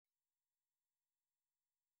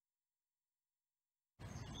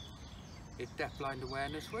It's Deafblind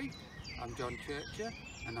Awareness Week. I'm John Churcher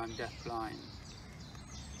and I'm deafblind.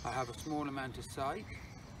 I have a small amount of sight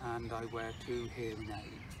and I wear 2 hearing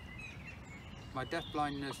aids. My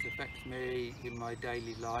deafblindness affects me in my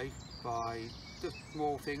daily life by just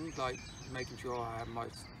small things like making sure I have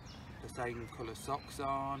the same colour socks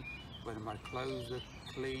on, whether my clothes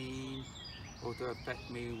are clean. Also affects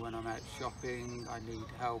me when I'm out shopping. I need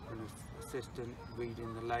help and assistance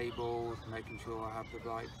reading the labels, making sure I have the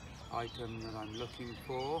right item that I'm looking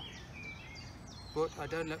for. But I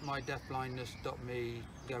don't let my deafblindness stop me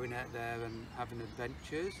going out there and having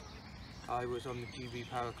adventures. I was on the GB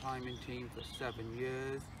Power climbing team for 7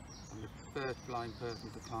 years. I'm the first blind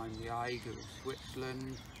person to climb the Eiger of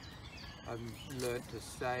Switzerland. I've learnt to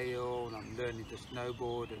sail, I'm learning to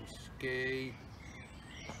snowboard and ski.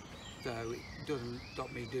 So it doesn't stop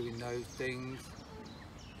me doing those things.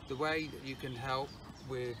 The way that you can help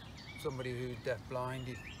with somebody who's deafblind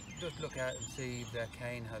is just look out and see if their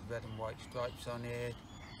cane has red and white stripes on it,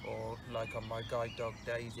 or like on my guide dog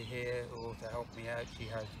Daisy here, or to help me out, she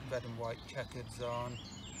has red and white checkers on.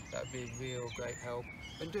 That would be a real great help.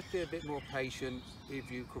 And just be a bit more patient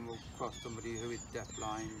if you come across somebody who is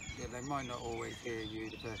deafblind. They might not always hear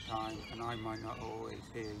you the first time, and I might not always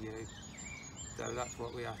hear you. So that's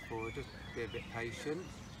what we ask for, just be a bit patient.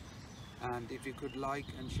 And if you could like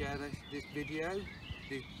and share this video,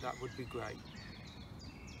 that would be great.